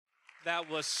that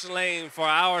was slain for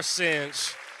our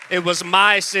sins. It was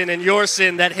my sin and your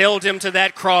sin that held him to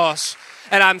that cross.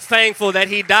 And I'm thankful that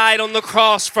he died on the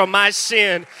cross for my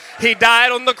sin. He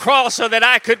died on the cross so that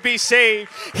I could be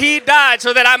saved. He died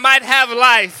so that I might have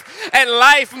life and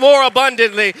life more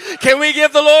abundantly. Can we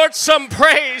give the Lord some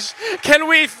praise? Can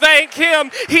we thank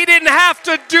him? He didn't have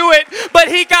to do it, but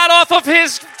he got off of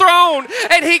his throne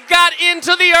and he got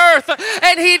into the earth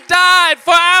and he died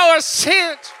for our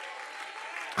sins.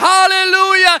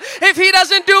 Hallelujah. If he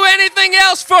doesn't do anything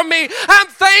else for me, I'm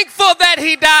thankful that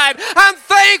he died. I'm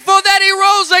thankful that he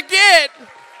rose again.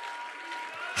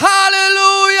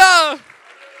 Hallelujah.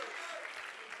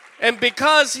 And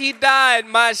because he died,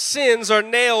 my sins are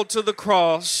nailed to the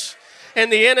cross.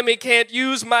 And the enemy can't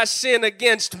use my sin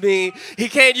against me. He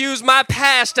can't use my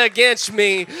past against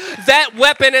me. That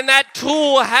weapon and that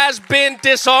tool has been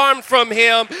disarmed from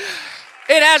him.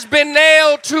 It has been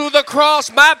nailed to the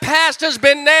cross. My past has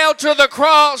been nailed to the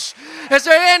cross. Is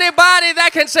there anybody that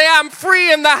can say I'm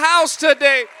free in the house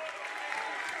today?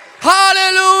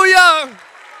 Hallelujah.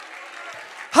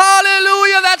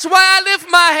 Hallelujah. That's why I lift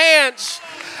my hands.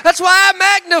 That's why I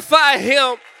magnify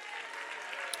him.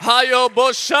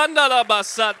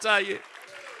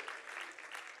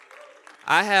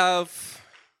 I have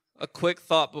a quick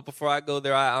thought, but before I go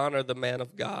there, I honor the man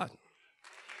of God.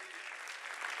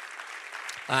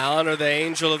 I honor the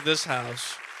angel of this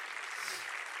house.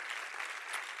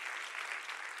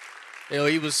 You know,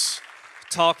 he was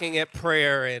talking at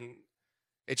prayer, and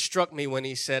it struck me when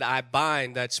he said, I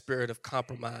bind that spirit of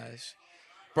compromise.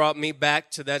 Brought me back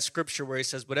to that scripture where he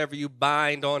says, whatever you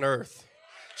bind on earth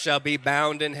shall be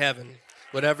bound in heaven.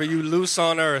 Whatever you loose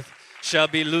on earth shall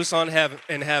be loose in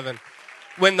heaven.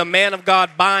 When the man of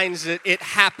God binds it, it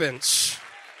happens.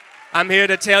 I'm here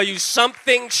to tell you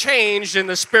something changed in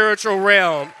the spiritual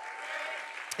realm.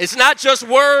 It's not just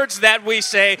words that we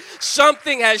say.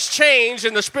 Something has changed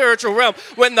in the spiritual realm.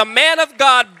 When the man of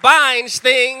God binds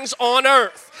things on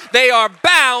earth, they are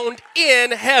bound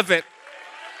in heaven.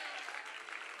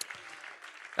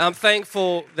 I'm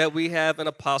thankful that we have an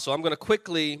apostle. I'm going to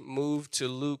quickly move to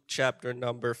Luke chapter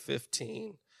number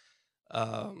 15.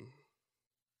 I've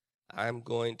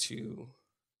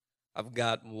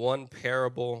got one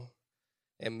parable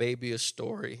and maybe a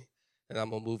story, and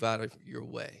I'm going to move out of your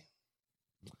way.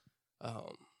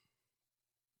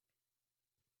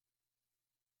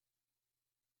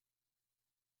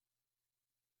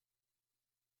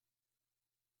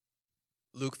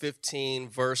 Luke 15,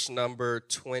 verse number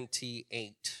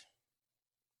 28.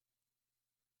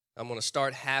 I'm going to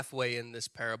start halfway in this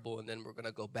parable, and then we're going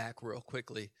to go back real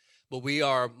quickly. But we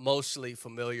are mostly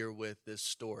familiar with this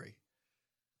story.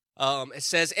 It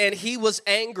says, and he was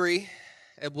angry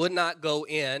and would not go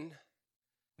in.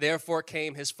 Therefore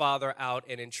came his father out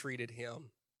and entreated him.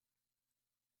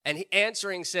 And he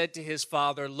answering said to his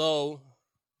father, Lo,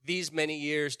 these many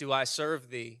years do I serve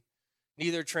thee,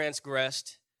 neither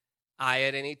transgressed I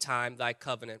at any time thy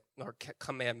covenant or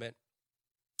commandment.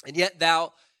 And yet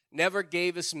thou never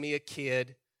gavest me a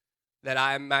kid that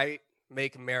I might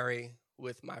make merry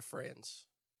with my friends.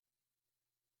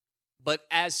 But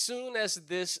as soon as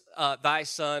this thy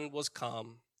son was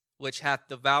come, which hath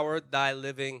devoured thy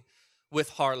living with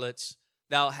harlots,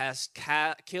 thou hast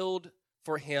killed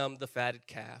for him the fatted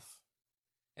calf.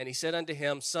 And he said unto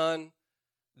him, Son,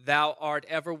 thou art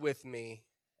ever with me,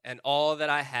 and all that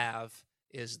I have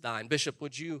is thine. Bishop,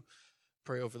 would you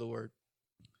pray over the word?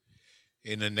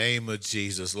 In the name of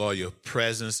Jesus, Lord, your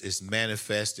presence is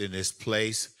manifest in this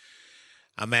place.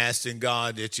 I'm asking,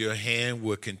 God, that your hand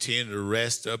will continue to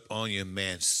rest up on your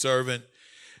manservant.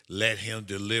 Let him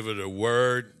deliver the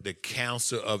word, the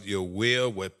counsel of your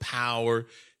will with power,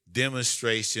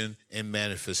 demonstration, and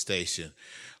manifestation.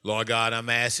 Lord God, I'm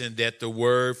asking that the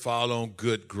word fall on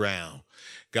good ground.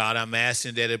 God, I'm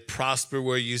asking that it prosper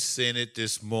where you sent it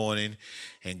this morning.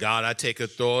 And God, I take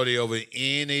authority over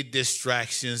any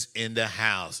distractions in the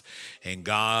house. And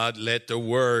God, let the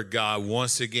word, God,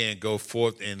 once again go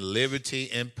forth in liberty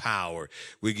and power.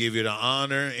 We give you the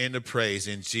honor and the praise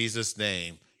in Jesus'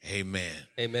 name. Amen.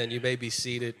 Amen. You may be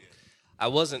seated. I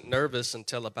wasn't nervous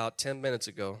until about 10 minutes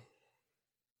ago.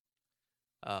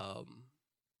 I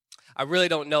really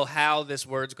don't know how this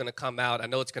word's going to come out. I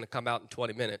know it's going to come out in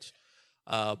 20 minutes.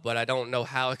 But I don't know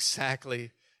how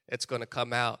exactly it's going to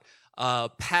come out.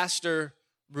 Pastor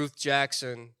Ruth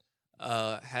Jackson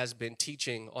has been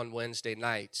teaching on Wednesday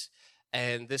nights,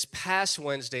 and this past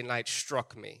Wednesday night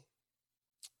struck me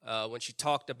when she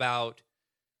talked about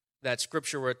that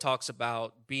scripture where it talks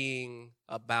about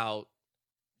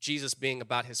Jesus being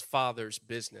about his Father's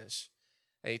business.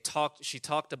 And she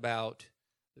talked about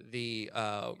the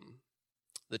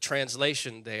the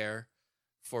translation there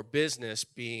for business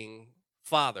being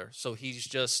father. So he's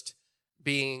just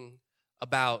being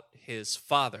about his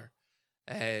father.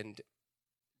 And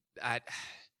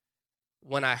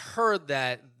when I heard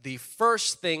that, the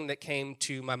first thing that came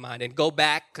to my mind, and go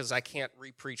back because I can't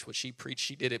re-preach what she preached.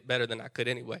 She did it better than I could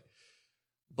anyway.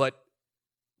 But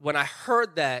when I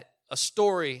heard that, a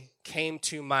story came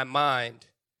to my mind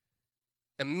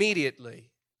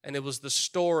immediately, and it was the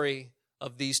story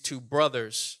of these two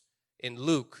brothers in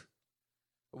Luke.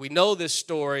 We know this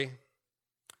story,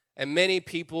 and many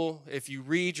people, if you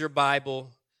read your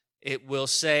Bible, it will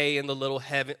say in the little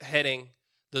heading,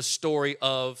 the story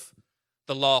of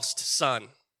the lost son.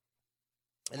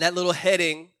 And that little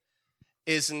heading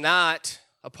is not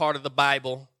a part of the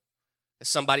Bible.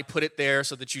 Somebody put it there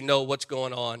so that you know what's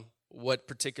going on, what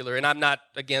particular, and I'm not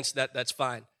against that, that's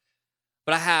fine.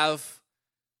 But I had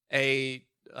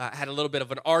a little bit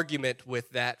of an argument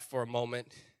with that for a moment,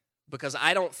 because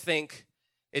I don't think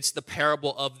it's the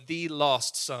parable of the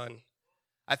lost son.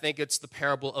 I think it's the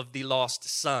parable of the lost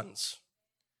sons.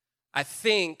 I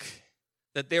think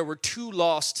that there were two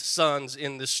lost sons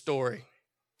in this story,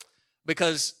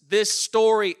 because this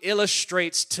story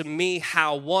illustrates to me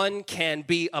how one can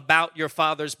be about your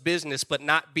father's business but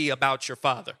not be about your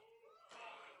father.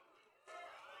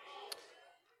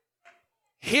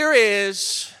 Here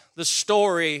is the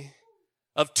story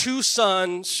of two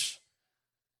sons,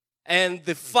 and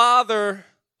the father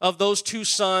of those two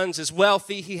sons is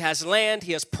wealthy. He has land,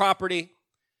 he has property.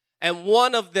 And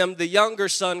one of them, the younger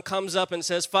son, comes up and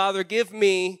says, "Father, give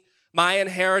me my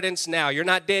inheritance now. You're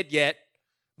not dead yet,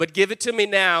 but give it to me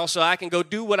now so I can go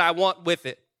do what I want with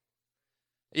it."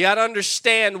 You got to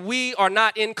understand, we are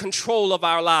not in control of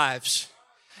our lives.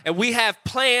 And we have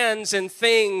plans and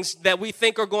things that we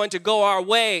think are going to go our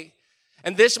way.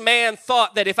 And this man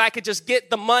thought that if I could just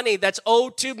get the money that's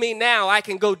owed to me now, I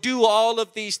can go do all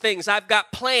of these things. I've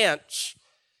got plans.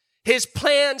 His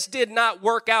plans did not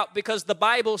work out because the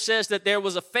Bible says that there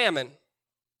was a famine.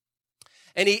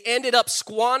 And he ended up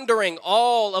squandering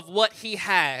all of what he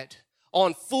had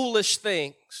on foolish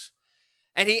things.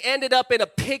 And he ended up in a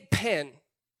pig pen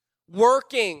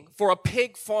working for a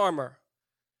pig farmer.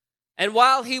 And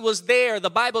while he was there, the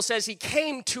Bible says he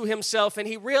came to himself and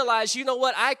he realized, you know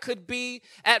what, I could be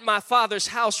at my father's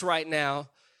house right now.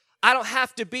 I don't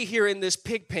have to be here in this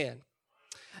pig pen.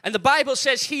 And the Bible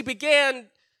says he began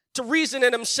to reason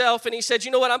in himself, and he said,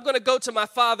 you know what, I'm going to go to my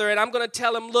father and I'm going to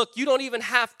tell him, look, you don't even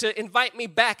have to invite me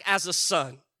back as a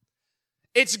son.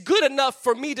 It's good enough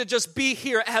for me to just be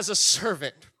here as a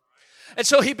servant. And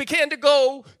so he began to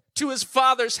go to his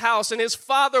father's house, and his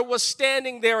father was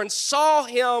standing there and saw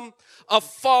him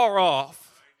afar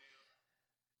off.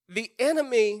 The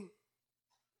enemy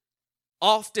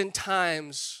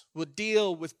oftentimes will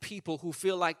deal with people who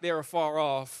feel like they're afar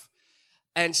off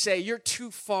and say, you're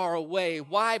too far away.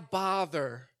 Why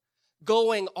bother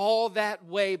going all that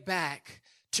way back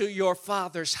to your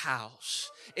father's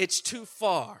house? It's too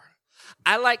far.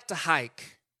 I like to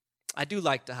hike. I do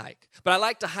like to hike, but I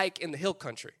like to hike in the hill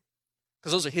country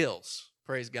because those are hills,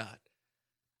 praise God.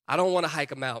 I don't want to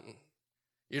hike a mountain.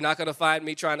 You're not going to find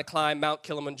me trying to climb Mount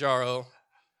Kilimanjaro.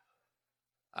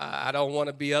 I don't want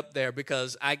to be up there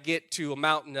because I get to a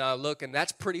mountain and I look, and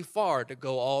that's pretty far to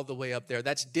go all the way up there.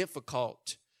 That's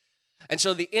difficult. And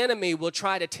so the enemy will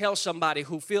try to tell somebody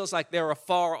who feels like they're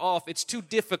afar off, it's too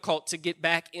difficult to get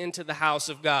back into the house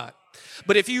of God.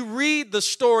 But if you read the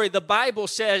story, the Bible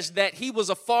says that he was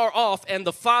afar off and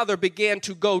the father began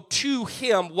to go to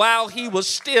him while he was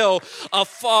still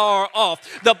afar off.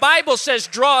 The Bible says,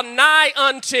 draw nigh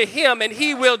unto him and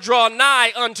he will draw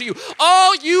nigh unto you.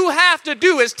 All you have to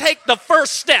do is take the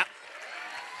first step.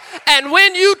 And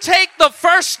when you take the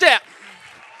first step,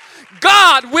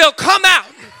 God will come out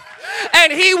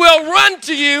and he will run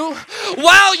to you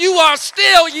while you are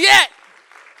still yet.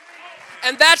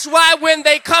 And that's why when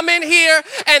they come in here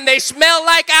and they smell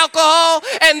like alcohol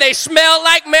and they smell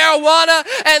like marijuana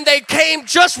and they came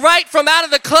just right from out of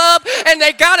the club and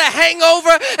they got a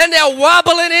hangover and they're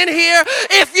wobbling in here,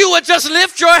 if you would just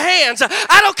lift your hands,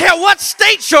 I don't care what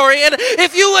state you're in,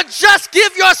 if you would just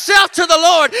give yourself to the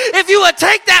Lord, if you would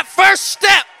take that first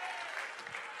step.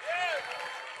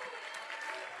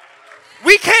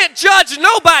 We can't judge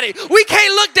nobody. We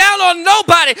can't look down on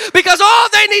nobody because all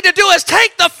they need to do is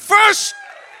take the first.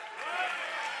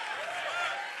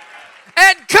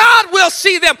 And God will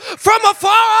see them from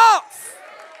afar off.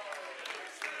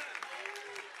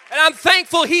 And I'm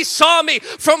thankful he saw me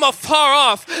from afar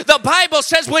off. The Bible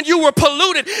says when you were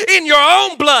polluted in your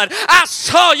own blood, I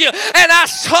saw you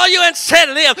and said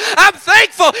live. I'm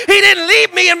thankful he didn't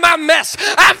leave me in my mess.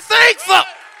 I'm thankful.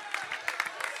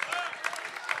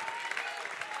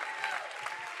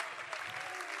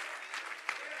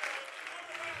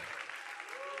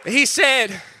 He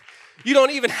said, you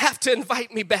don't even have to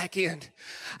invite me back in.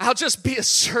 I'll just be a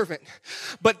servant.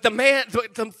 But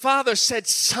the father said,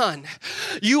 son,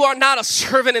 you are not a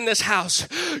servant in this house.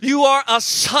 You are a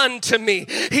son to me.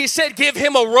 He said, give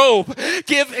him a robe.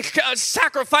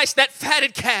 Sacrifice that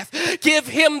fatted calf. Give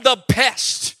him the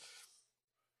best.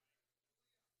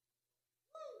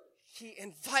 He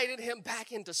invited him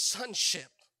back into sonship.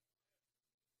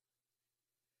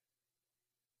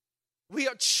 We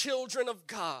are children of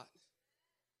God.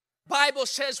 Bible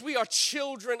says we are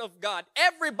children of God.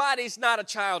 Everybody's not a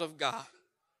child of God.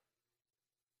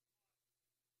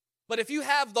 But if you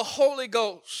have the Holy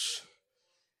Ghost,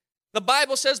 the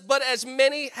Bible says, but as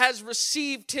many has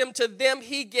received him, to them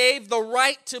he gave the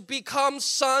right to become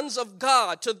sons of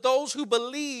God, to those who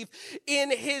believe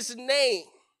in his name.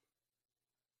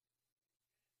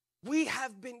 We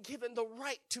have been given the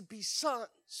right to be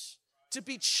sons, to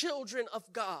be children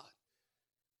of God.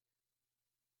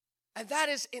 And that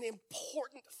is an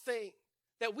important thing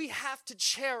that we have to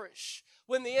cherish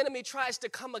when the enemy tries to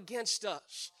come against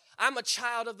us. I'm a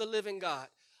child of the living God.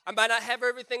 I might not have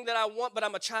everything that I want, but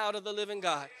I'm a child of the living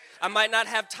God. I might not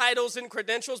have titles and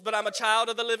credentials, but I'm a child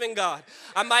of the living God.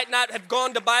 I might not have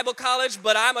gone to Bible college,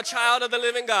 but I'm a child of the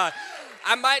living God.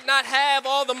 I might not have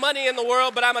all the money in the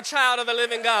world, but I'm a child of the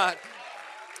living God.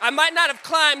 I might not have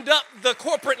climbed up the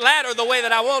corporate ladder the way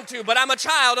that I want to, but I'm a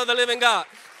child of the living God.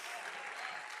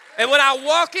 And when I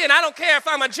walk in, I don't care if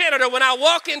I'm a janitor, when I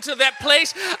walk into that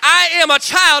place, I am a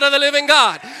child of the living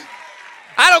God.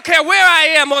 I don't care where I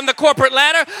am on the corporate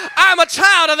ladder, I'm a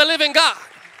child of the living God.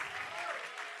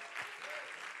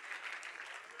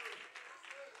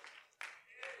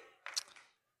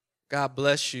 God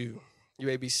bless you. You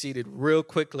may be seated real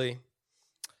quickly.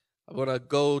 I want to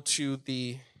go to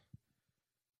the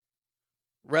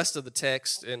rest of the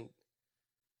text, and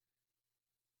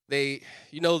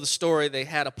you know the story, they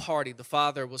had a party. The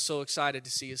father was so excited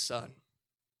to see his son.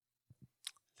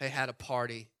 They had a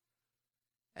party,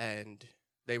 and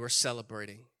they were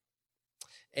celebrating.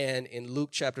 And in Luke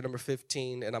chapter number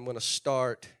 15, and I'm going to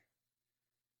start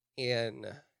in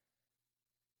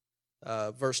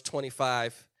verse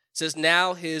 25, it says,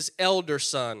 now his elder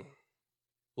son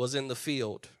was in the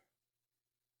field.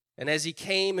 And as he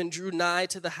came and drew nigh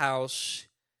to the house,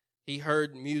 he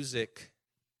heard music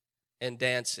and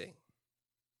dancing.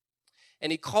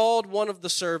 And he called one of the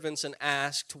servants and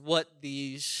asked what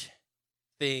these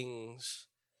things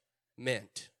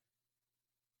meant.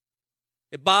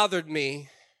 It bothered me,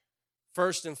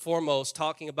 first and foremost,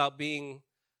 talking about being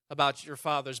about your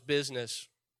father's business.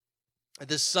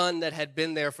 This son that had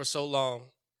been there for so long,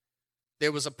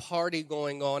 there was a party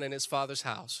going on in his father's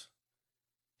house.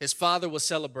 His father was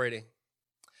celebrating.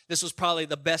 This was probably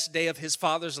the best day of his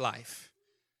father's life.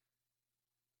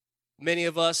 Many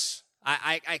of us,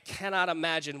 I cannot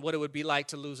imagine what it would be like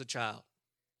to lose a child.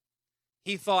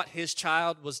 He thought his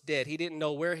child was dead. He didn't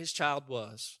know where his child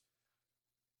was.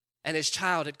 And his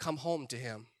child had come home to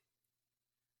him.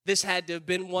 This had to have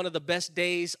been one of the best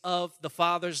days of the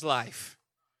father's life.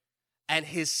 And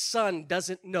his son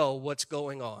doesn't know what's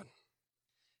going on.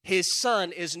 His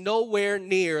son is nowhere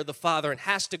near the father and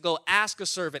has to go ask a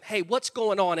servant, hey, what's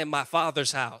going on in my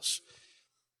father's house?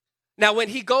 Now, when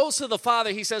he goes to the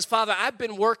father, he says, Father, I've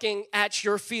been working at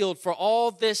your field for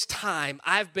all this time.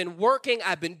 I've been working,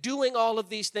 I've been doing all of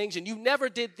these things, and you never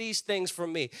did these things for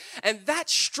me. And that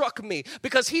struck me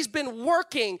because he's been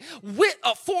working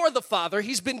for the father.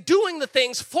 He's been doing the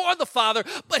things for the father,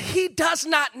 but he does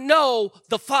not know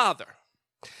the father.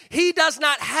 He does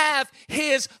not have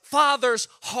his father's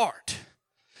heart.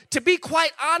 To be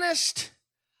quite honest,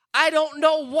 I don't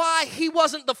know why he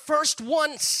wasn't the first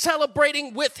one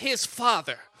celebrating with his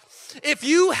father. If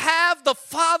you have the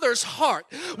Father's heart,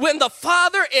 when the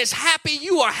Father is happy,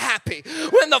 you are happy.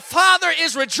 When the Father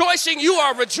is rejoicing, you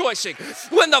are rejoicing.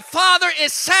 When the Father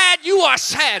is sad, you are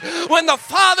sad. When the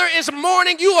Father is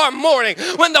mourning, you are mourning.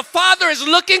 When the Father is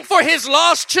looking for his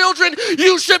lost children,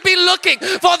 you should be looking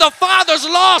for the Father's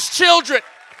lost children.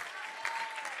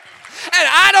 And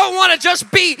I don't want to just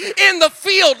be in the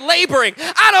field laboring.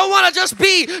 I don't want to just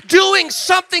be doing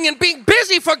something and being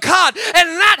busy for God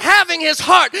and not having his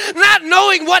heart, not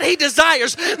knowing what he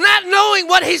desires, not knowing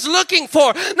what he's looking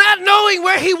for, not knowing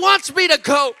where he wants me to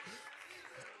go.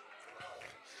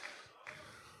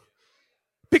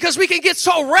 Because we can get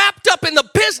so wrapped up in the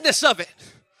business of it.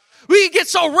 We get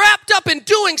so wrapped up in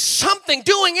doing something,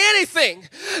 doing anything,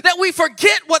 that we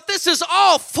forget what this is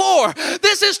all for.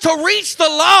 This is to reach the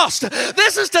lost.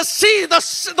 This is to see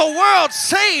the world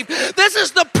saved. This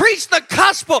is to preach the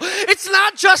gospel. It's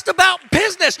not just about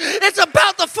business. It's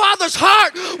about the Father's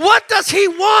heart. What does he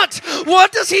want?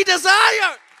 What does he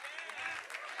desire?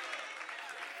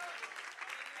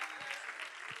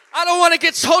 I don't want to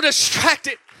get so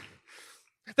distracted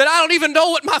that I don't even know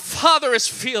what my Father is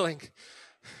feeling.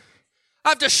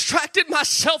 I've distracted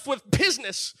myself with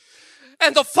business,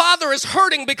 and the Father is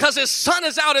hurting because his Son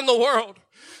is out in the world.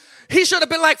 He should have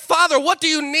been like, Father, what do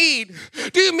you need?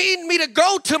 Do you need me to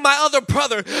go to my other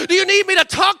brother? Do you need me to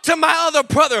talk to my other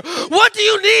brother? What do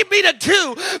you need me to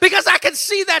do? Because I can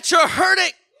see that you're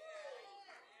hurting.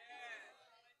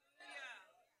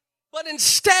 But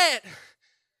instead,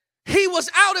 he was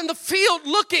out in the field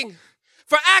looking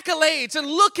for accolades and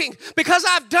looking, because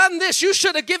I've done this, you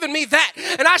should have given me that,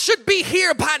 and I should be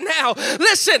here by now.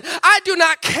 Listen, I do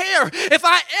not care if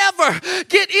I ever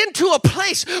get into a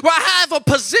place where I have a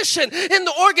position in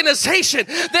the organization.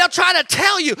 They'll try to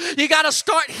tell you, you got to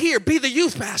start here, be the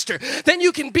youth pastor, then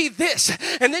you can be this,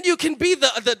 and then you can be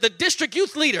the district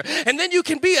youth leader, and then you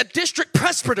can be a district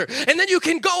presbyter, and then you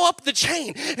can go up the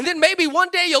chain, and then maybe one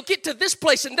day you'll get to this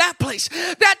place and that place.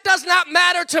 That does not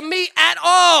matter to me at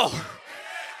all.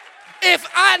 If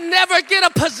I never get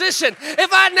a position,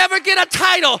 if I never get a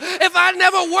title, if I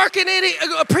never work in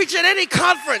preach at any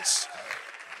conference,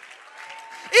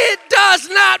 it does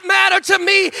not matter to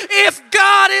me. If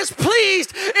God is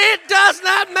pleased, it does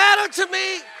not matter to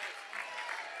me.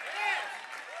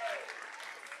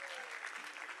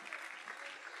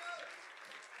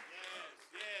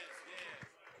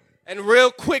 And real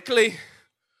quickly,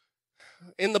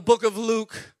 in the book of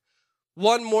Luke,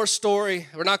 one more story.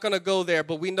 We're not going to go there,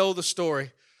 but we know the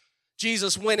story.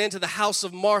 Jesus went into the house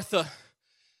of Martha,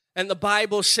 and the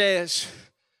Bible says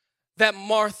that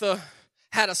Martha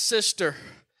had a sister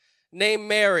named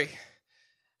Mary,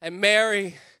 and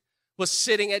Mary was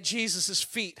sitting at Jesus'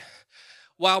 feet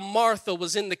while Martha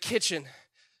was in the kitchen.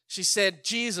 She said,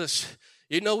 Jesus,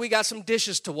 you know we got some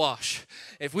dishes to wash.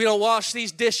 If we don't wash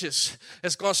these dishes,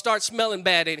 it's going to start smelling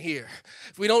bad in here.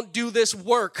 If we don't do this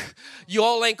work, you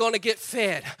all ain't going to get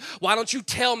fed. Why don't you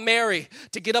tell Mary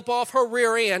to get up off her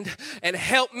rear end and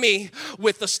help me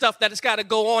with the stuff that has got to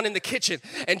go on in the kitchen?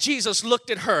 And Jesus looked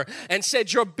at her and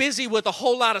said, you're busy with a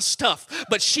whole lot of stuff,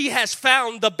 but she has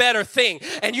found the better thing.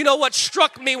 And you know what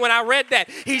struck me when I read that?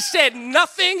 He said,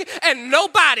 nothing and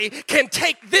nobody can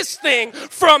take this thing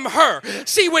from her.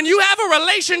 See, when you have a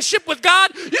relationship with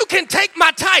God, you can take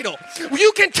my title,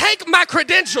 you can take my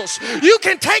credentials, you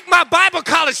can take my Bible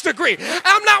college degree.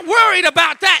 I'm not worried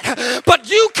about that, but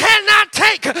you cannot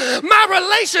take my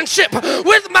relationship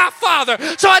with my Father.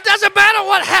 So it doesn't matter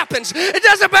what happens, it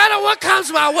doesn't matter what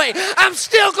comes my way, I'm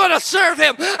still going to serve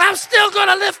him, I'm still going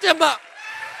to lift him up.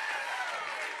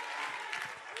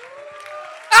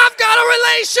 I've got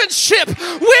a relationship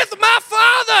with my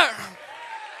Father.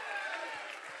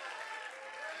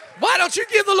 Why don't you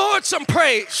give the Lord some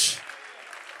praise?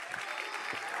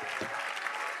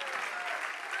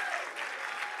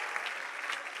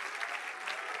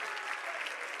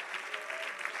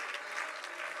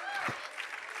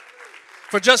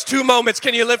 For just 2 moments,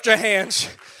 can you lift your hands?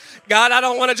 God, I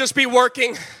don't want to just be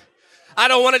working. I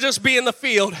don't want to just be in the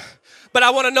field, but I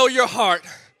want to know your heart.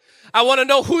 I want to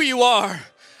know who you are.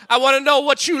 I want to know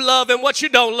what you love and what you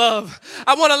don't love.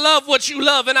 I want to love what you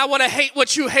love and I want to hate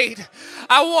what you hate.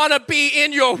 I want to be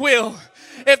in your will.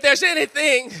 If there's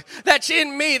anything that's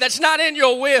in me that's not in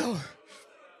your will,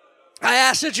 I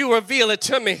ask that you reveal it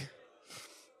to me.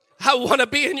 I want to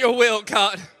be in your will,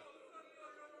 God.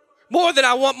 More than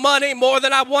I want money, more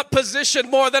than I want position,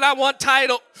 more than I want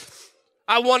title.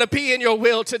 I want to be in your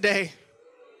will today.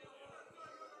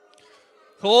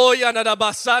 Oh, ya na da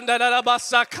basanda da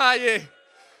basakaye.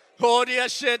 Oh, dia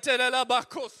shete la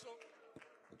bakoso.